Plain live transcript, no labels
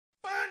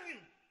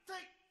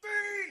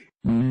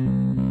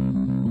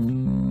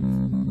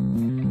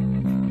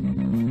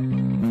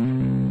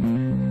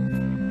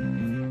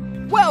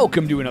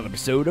Welcome to another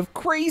episode of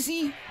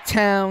Crazy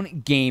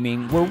Town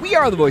Gaming, where we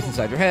are the voice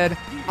inside your head.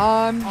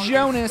 I'm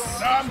Jonas.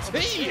 I'm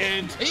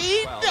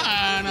TNT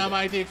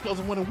Dinomight, the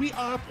explosive one, and we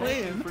are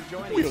playing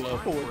Wheel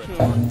of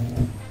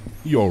Fortune.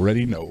 You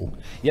already know.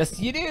 Yes,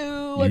 you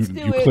do. Let's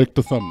do you it. clicked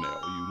the thumbnail.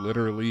 You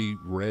literally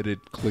read it,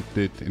 clicked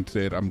it, and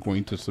said, I'm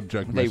going to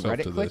subject myself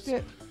to this.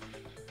 Clicked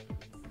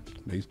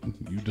it?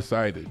 You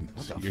decided.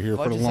 What You're here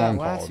for the fudge is long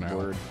that haul last now.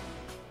 word?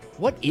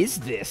 What is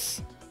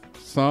this?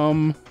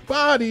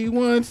 Somebody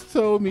once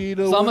told me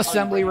to... Some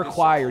assembly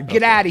required.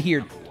 Get out of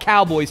here,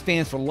 Cowboys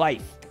fans for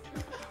life.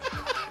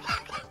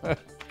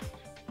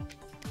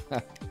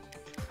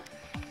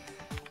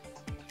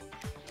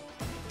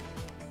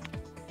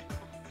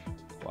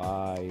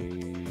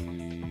 Wired.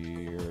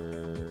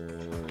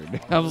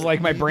 I was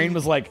like, my brain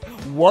was like,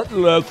 what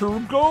letter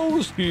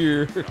goes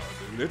here?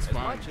 It's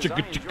fine.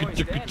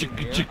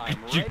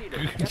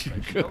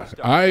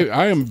 I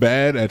I am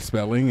bad at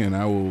spelling, and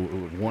I will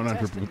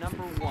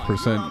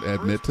 100%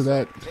 admit to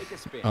that.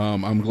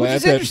 I'm glad Which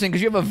is interesting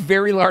because you have a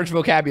very large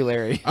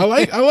vocabulary. I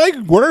like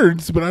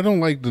words, but I don't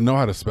like to know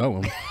how to spell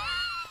them.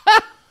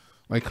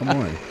 Like, come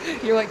on.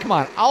 You're like, come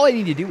on. All I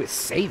need to do is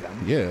say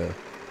them. Yeah.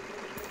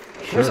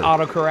 There's Sure.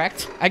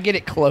 autocorrect. I get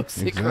it close.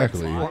 It corrects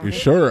Exactly. for me.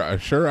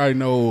 Sure, I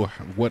know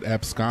what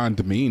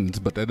abscond means,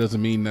 but that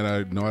doesn't mean that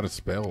I know how to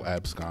spell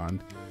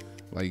abscond.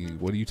 Like,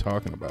 what are you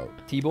talking about?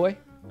 T-boy?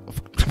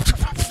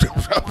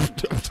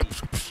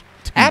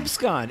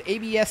 Abscond.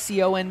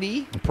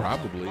 A-B-S-C-O-N-D?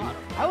 Probably.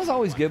 I was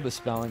always good with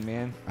spelling,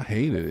 man. I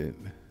hated it.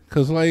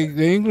 Because, like,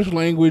 the English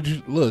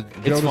language, look,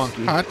 It's Jonas,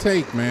 funky. hot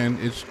take, man,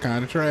 it's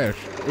kind of trash.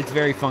 It's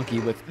very funky.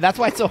 That's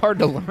why it's so hard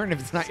to learn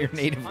if it's not your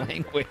native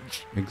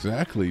language.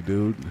 Exactly,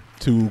 dude.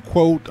 To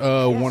quote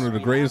one of the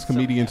greatest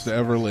comedians to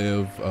ever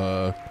live,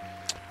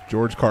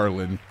 George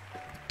Carlin,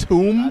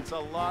 tomb,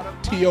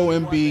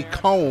 T-O-M-B,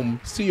 comb,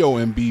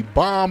 C-O-M-B,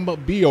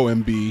 bomb,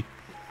 B-O-M-B.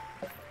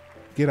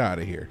 Get out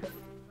of here.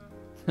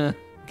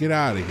 Get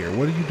out of here.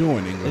 What are you doing,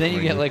 English And then you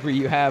get like where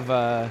you have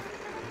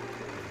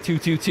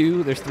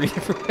 222. There's 3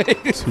 different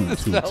ways.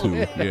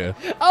 222, yeah.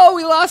 Oh,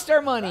 we lost our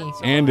money.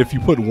 And if you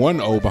put one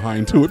O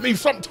behind two, it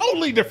means something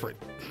totally different.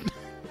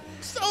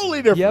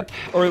 Totally different.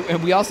 Yep.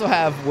 And we also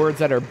have words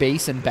that are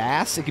bass and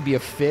bass. It could be a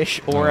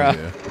fish or a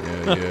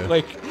yeah.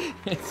 like.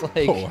 It's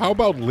like. Oh, how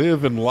about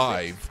live and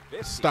live?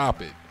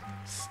 Stop it.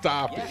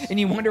 Stop it. And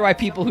you wonder why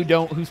people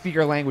who speak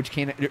our language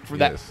can't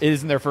that Yes.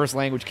 isn't their first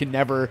language can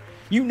never.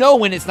 You know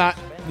when it's not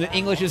the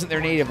English isn't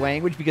their native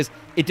language because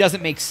it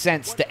doesn't make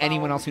sense to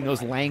anyone else who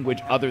knows language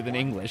other than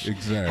English.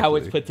 Exactly. How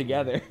it's put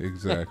together.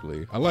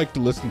 Exactly. I like to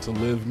listen to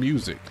live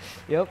music.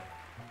 Yep.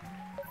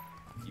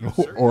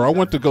 Or I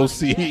went to go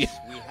see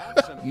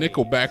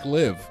Nickelback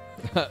live.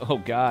 Oh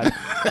God.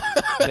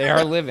 They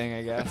are living,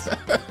 I guess.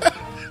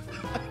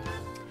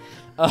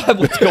 I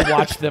went to go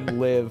watch them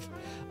live.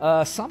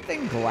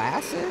 Something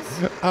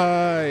glasses?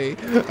 I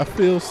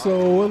feel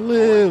so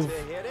alive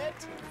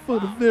for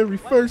the very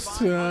first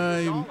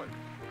time.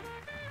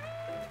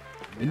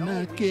 And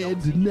I can't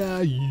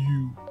deny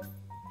you.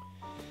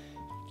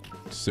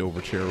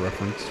 Silverchair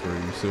reference for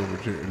you,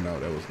 Silverchair? No,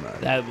 that was not.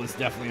 That was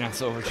definitely not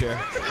Silverchair.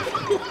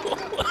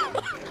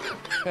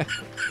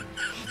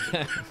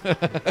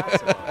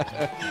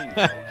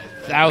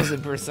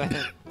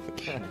 1000%.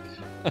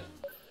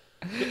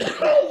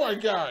 Oh my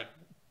God.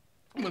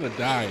 I'm gonna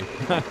die.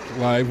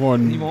 Live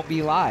on. You won't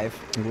be live.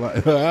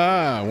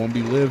 I won't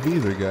be live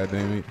either,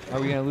 goddammit.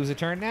 Are we gonna lose a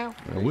turn now?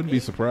 I wouldn't be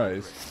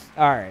surprised.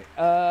 All right.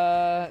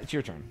 It's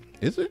your turn.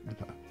 Is it?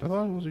 I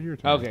thought it was your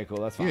turn. Okay,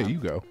 cool. That's fine. Yeah, you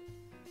go.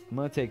 I'm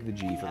gonna take the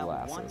G for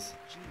glasses.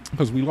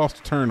 Because we lost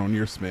a turn on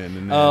your spin.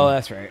 And then Oh,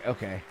 that's right.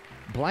 Okay.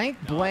 Blank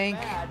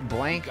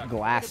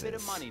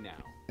glasses.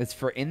 It's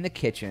for in the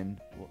kitchen.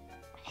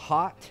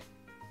 Hot.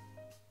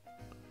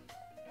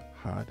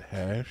 Hot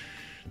hash.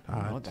 I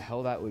don't know what the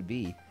hell that would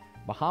be.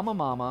 Bahama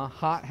Mama,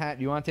 hot hat.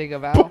 Do you want to take a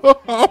vowel?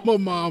 Bahama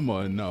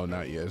Mama. No,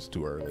 not yet. It's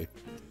too early.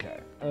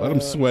 Okay. Let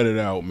them sweat it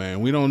out,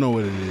 man. We don't know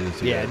what it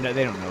is Yeah, yet. no,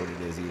 they don't know what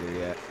it is either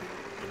yet.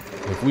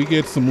 If we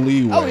get some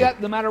leeway. Oh, yeah.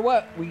 No matter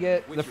what, we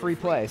get the free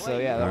play. So,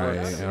 yeah, that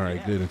works. All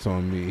right, good. It's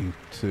on me,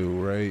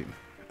 too, right?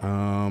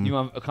 You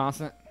want a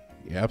constant?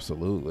 Yeah,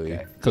 absolutely.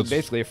 Okay. So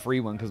basically a free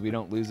one because we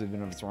don't lose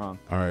even if it's wrong.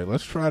 All right,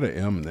 let's try the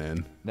M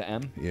then. The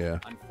M? Yeah.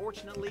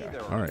 Unfortunately,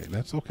 there All right,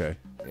 that's okay.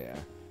 Yeah.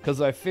 Because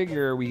I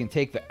figure we can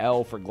take the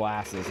L for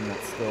glasses, and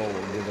that still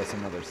will give us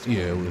another swing.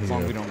 Yeah, as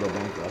long as we yeah. don't go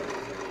bankrupt,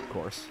 of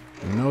course.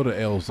 We know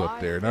the L's up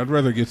there, and I'd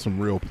rather get some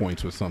real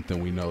points with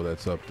something we know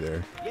that's up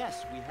there.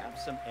 Yes, we have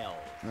some L's.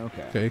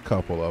 Okay. Okay, a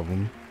couple of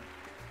them.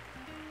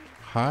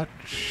 Hot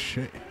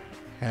shit.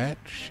 Hat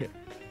shit.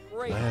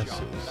 Great Glasses.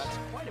 job. That's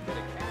quite a bit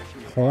of cash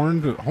in your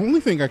Horned. Only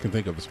thing I can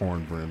think of is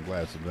horn brim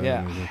glasses.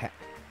 Yeah.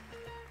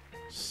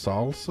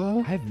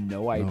 Salsa? I have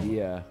no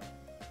idea.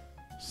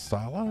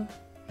 Sala?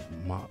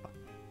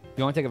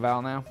 You want to take a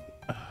vowel now?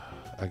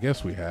 I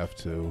guess we have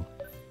to.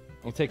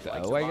 We'll take the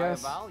Like O, to I buy a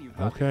guess. vowel, you've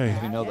got Okay.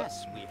 the We know that.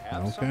 yes, we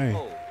have Okay. some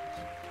O's.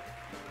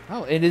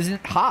 Oh, it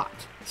isn't hot.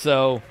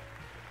 So,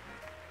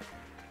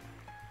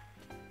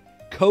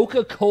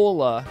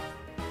 Coca-Cola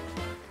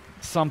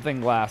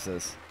something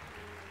glasses.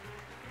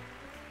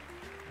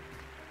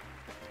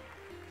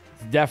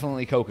 It's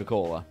definitely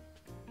Coca-Cola.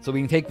 So we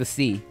can take the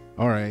C,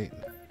 All right.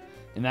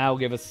 and that'll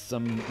give us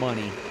some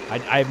money. I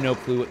have no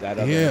clue what that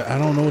other Yeah, I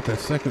don't know what that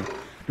second.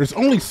 There's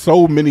only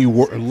so many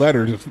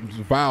letters,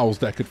 vowels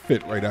that could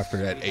fit right after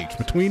that H.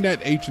 Between that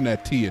H and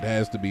that T, it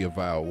has to be a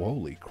vowel.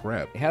 Holy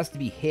crap. It has to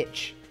be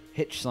hitch.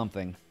 Hitch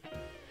something.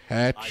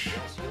 Hatch.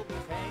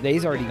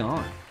 They's already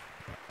gone.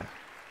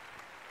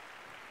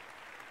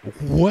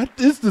 What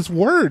is this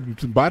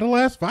word by the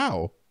last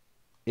vowel?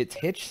 It's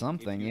hitch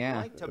something,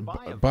 yeah. Like to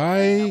buy a By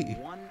have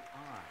one eye.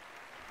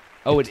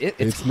 Oh, it's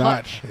It's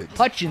not- Hutch. it's-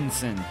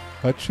 Hutchinson.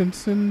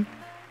 Hutchinson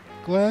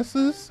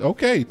glasses?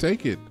 Okay,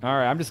 take it. All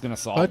right, I'm just gonna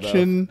solve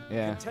Hutchin. though.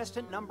 Yeah.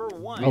 Contestant number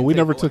 1. Oh, we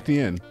never took the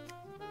N.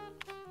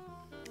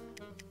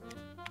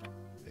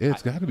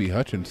 It's got to be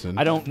Hutchinson.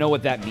 I don't know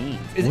what that means.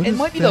 It, What it is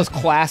might be that? those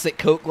classic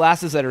Coke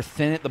glasses that are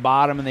thin at the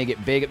bottom and they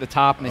get big at the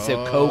top and they say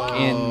Coke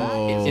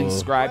Oh.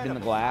 inscribed in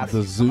the glass. The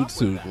Zoot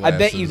Suit glasses. I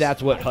bet you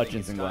that's what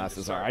Hutchinson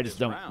glasses are. I just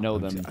don't know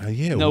them.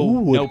 Yeah, no, who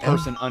would no ever-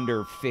 person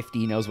under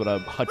 50 knows what a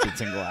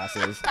Hutchinson glass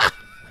is.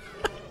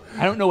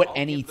 I don't know what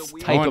any type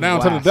Going of down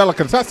glass. to the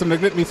delicatessen to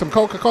get me some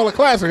Coca-Cola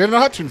Classic in a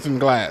Hutchinson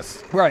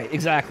glass. Right,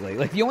 exactly.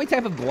 Like the only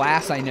type of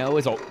glass I know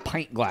is a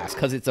pint glass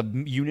because it's a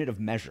unit of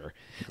measure.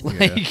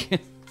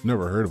 Like,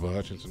 Never heard of a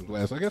Hutchinson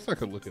glass. I guess I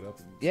could look it up.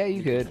 yeah,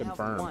 you could.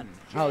 Confirm.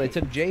 Oh, they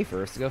took J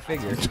first. Go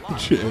figure.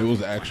 It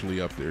was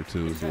actually up there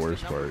too. Is the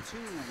worst part.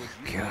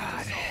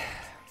 God.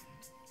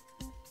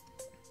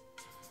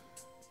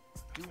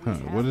 Huh,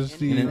 what is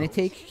And then they the?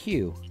 take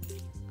Q.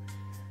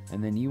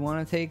 And then you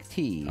want to take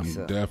T. I'm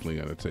so- definitely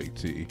gonna take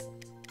T.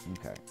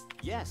 Okay.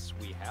 Yes,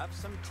 we have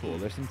some tea. Cool.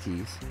 There's some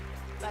T's.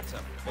 That's a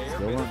fair Still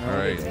bit don't of know All what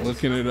right, it is.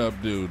 looking it up,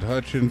 dude.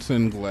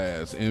 Hutchinson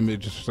glass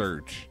image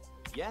search.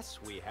 Yes,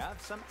 we have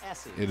some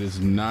S's. It is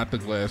not the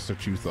glass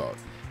that you thought.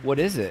 What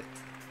is it?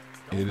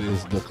 It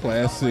is the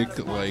classic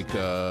Contestant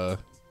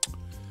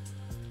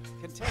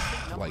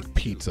number like 2,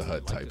 Pizza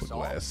Hut would you type like of to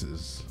solve?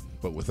 glasses,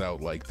 but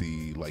without like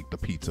the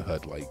Pizza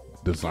Hut like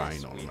design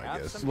Yes, on we them. I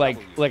have guess. some-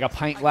 Like a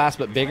pint glass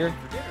but bigger?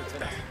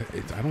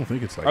 I don't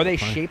think it's like. Are they a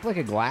pint. shaped like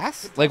a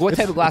glass? Like what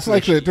type of glass? It's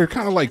like are they they're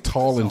kind of like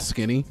tall and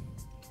skinny.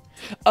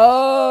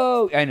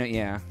 Oh, I know.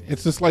 Yeah.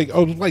 It's just like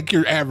like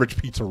your average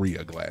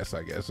pizzeria glass,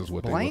 I guess, is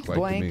what Blank, they look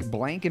like to blank, me.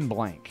 blank, and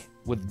blank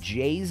with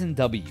J's and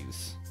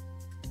W's.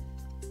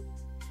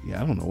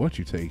 Yeah, I don't know what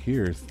you take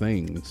here.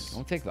 Things.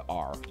 Don't take the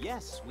R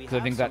Yes, we because I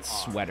have think some that's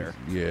R's. sweater.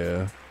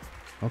 Yeah.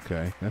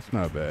 Okay, that's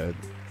not bad.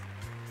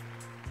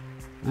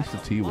 At least the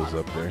T was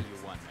up there. You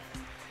won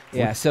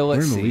there. Yeah. So we're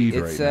let's in the see. lead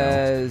It right now.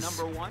 says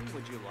Number 1,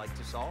 would you like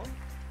to solve?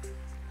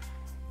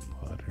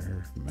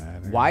 Butter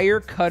matter. wire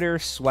cutter,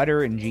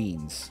 sweater, and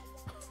jeans.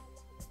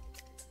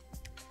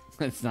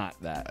 It's not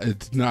that.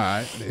 It's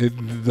not.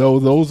 Though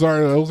those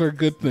are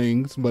good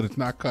things, but it's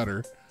not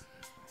cutter.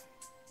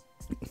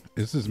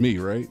 This is me,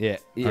 right? Yeah.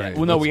 Yeah. All right,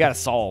 well, no, let's we go. got to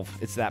solve.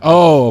 It's that.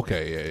 Oh,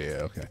 okay.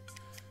 Yeah,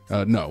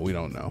 okay. No, we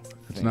don't know.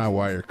 It's not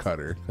wire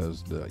cutter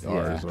because the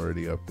R Yeah. is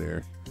already up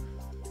there.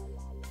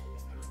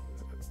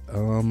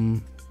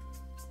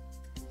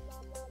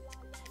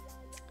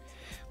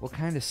 What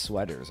kind of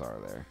sweaters are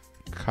there?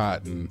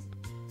 Cotton.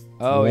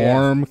 Oh, yeah.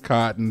 Warm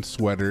cotton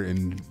sweater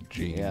and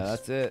jeans. Yeah,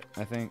 that's it.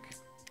 I think.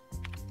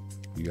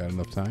 You got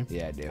enough time?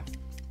 Yeah, I do.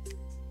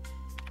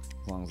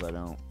 As long as I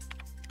don't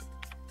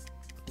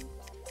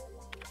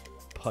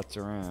putz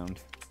around.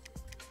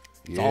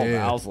 It's all Yeah.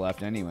 vowels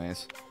left,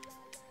 anyways.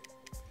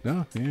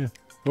 No, yeah.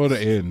 Well, the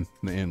N.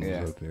 The N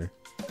Yeah. was up there.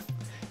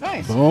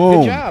 Nice. Boom.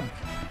 Good job.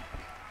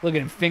 Look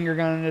at him finger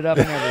gunning it up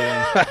and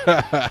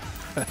everything.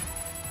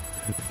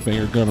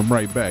 Finger gun him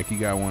right back. He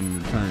got one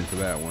in return for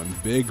that one.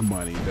 Big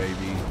money,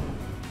 baby.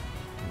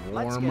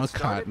 Let's Warm get a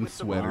started cotton with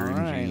the sweater All and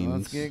right, jeans.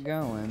 let's get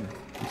going.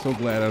 I'm so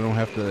glad I don't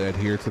have to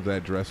adhere to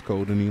that dress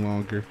code any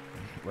longer.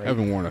 Right. I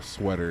haven't worn a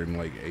sweater in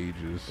like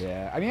ages.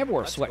 Yeah, I mean, I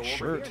wore a Let's go over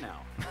sweatshirt. here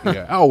now.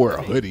 Yeah, I'll wear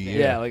a hoodie. Yeah.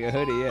 Yeah, like a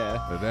hoodie.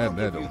 Yeah. but that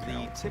Give don't you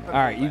count. the typical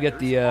All right, you get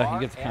the letters, you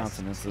get the R, S,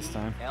 consonants this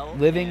time. L,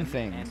 Living N,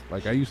 things.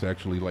 Like I used to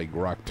actually like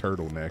rock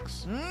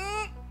turtlenecks.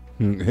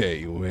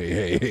 Hey!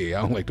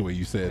 I don't like the way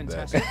you said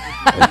Contestant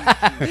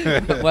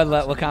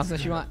that. what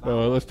consonants you want?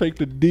 Let's take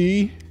the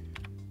D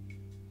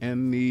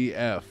and the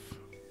F.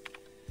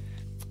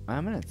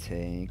 I'm gonna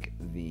take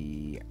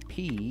the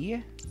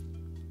P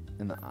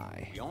and the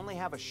I. We only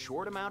have a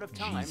short amount of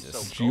time,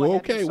 Jesus. so You go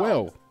ahead okay? and solve.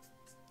 Well,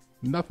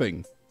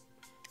 nothing.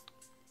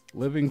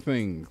 Living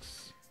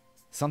things.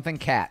 Something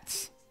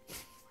cats.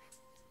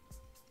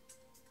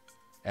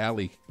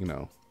 Alley, you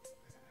know.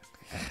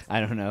 I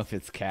don't know if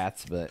it's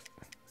cats, but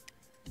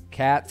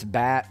cats,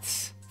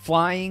 bats,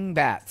 flying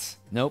bats.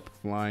 Nope.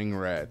 Flying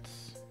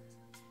rats.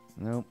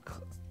 Nope.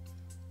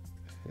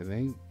 It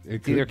ain't. It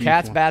It's either could be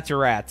cats, bats, or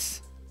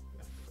rats.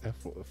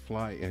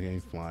 Fly. It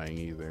ain't flying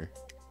either.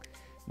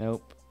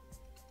 Nope.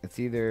 It's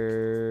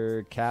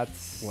either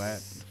cats,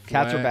 Flat.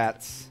 or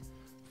bats.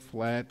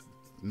 Flat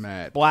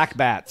mat. Black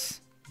bats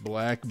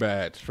Black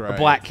bats. Try or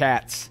black it.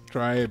 cats.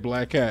 Try it.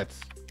 Black cats.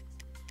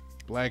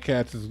 Black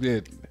cats is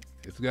it.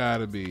 It's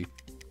gotta be.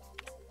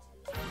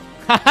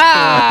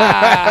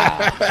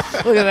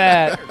 Look at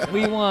that.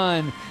 We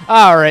won.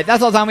 All right.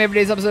 That's all the time we have for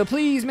today's episode.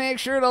 Please make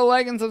sure to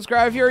like and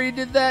subscribe. If you already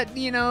did that,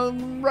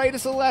 write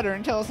us a letter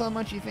and tell us how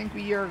much you think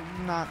we are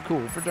not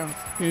cool for doing.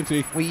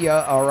 TNT. We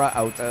are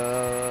out.